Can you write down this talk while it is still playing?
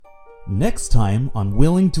Next time on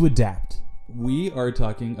Willing to Adapt, we are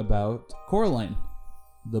talking about Coraline,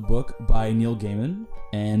 the book by Neil Gaiman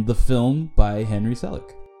and the film by Henry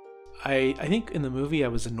Selick. I think in the movie I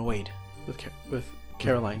was annoyed with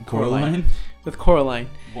Caroline. Coraline? With Coraline.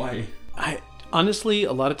 Why? Honestly,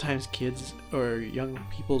 a lot of times kids or young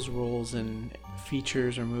people's roles in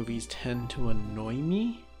features or movies tend to annoy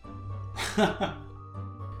me. A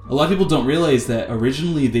lot of people don't realize that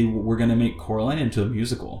originally they were going to make Coraline into a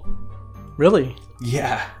musical. Really?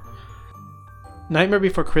 Yeah. Nightmare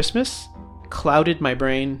Before Christmas clouded my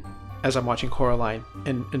brain as I'm watching Coraline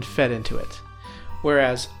and fed into it.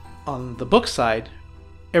 Whereas on the book side,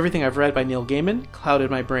 everything I've read by Neil Gaiman clouded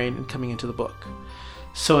my brain and coming into the book.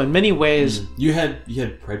 So in many ways... You had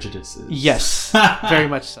prejudices. Yes, very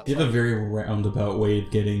much so. You have a very roundabout way of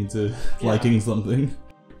getting to liking something.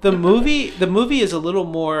 The movie is a little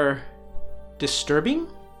more disturbing,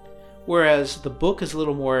 whereas the book is a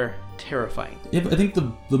little more terrifying. Yeah, but I think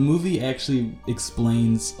the movie actually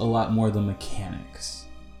explains a lot more of the mechanics.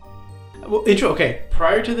 Well, okay.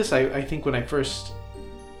 Prior to this, I think when I first...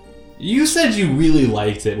 You said you really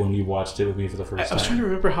liked it when you watched it with me for the first time. I was trying to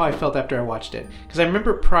remember how I felt after I watched it. Because I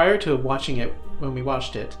remember prior to watching it, when we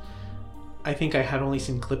watched it, I think I had only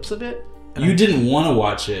seen clips of it. You didn't want to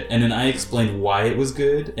watch it, and then I explained why it was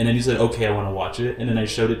good, and then you said, okay, I want to watch it, and then I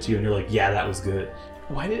showed it to you, and you're like, yeah, that was good.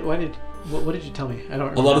 What did you tell me? I don't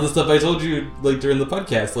remember. A lot of the stuff I told you, like, during the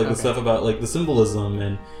podcast, like, the stuff about, like, the symbolism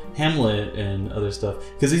and Hamlet and other stuff.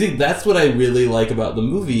 Because you think that's what I really like about the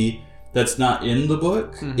movie that's not in the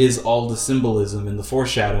book, is all the symbolism and the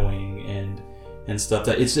foreshadowing and stuff.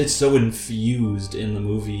 That it's so infused in the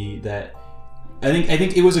movie that I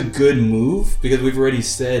think it was a good move, because we've already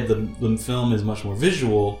said the film is much more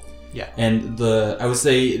visual. Yeah. And I would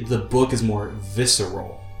say the book is more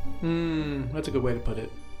visceral. That's a good way to put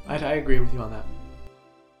it. I agree with you on that.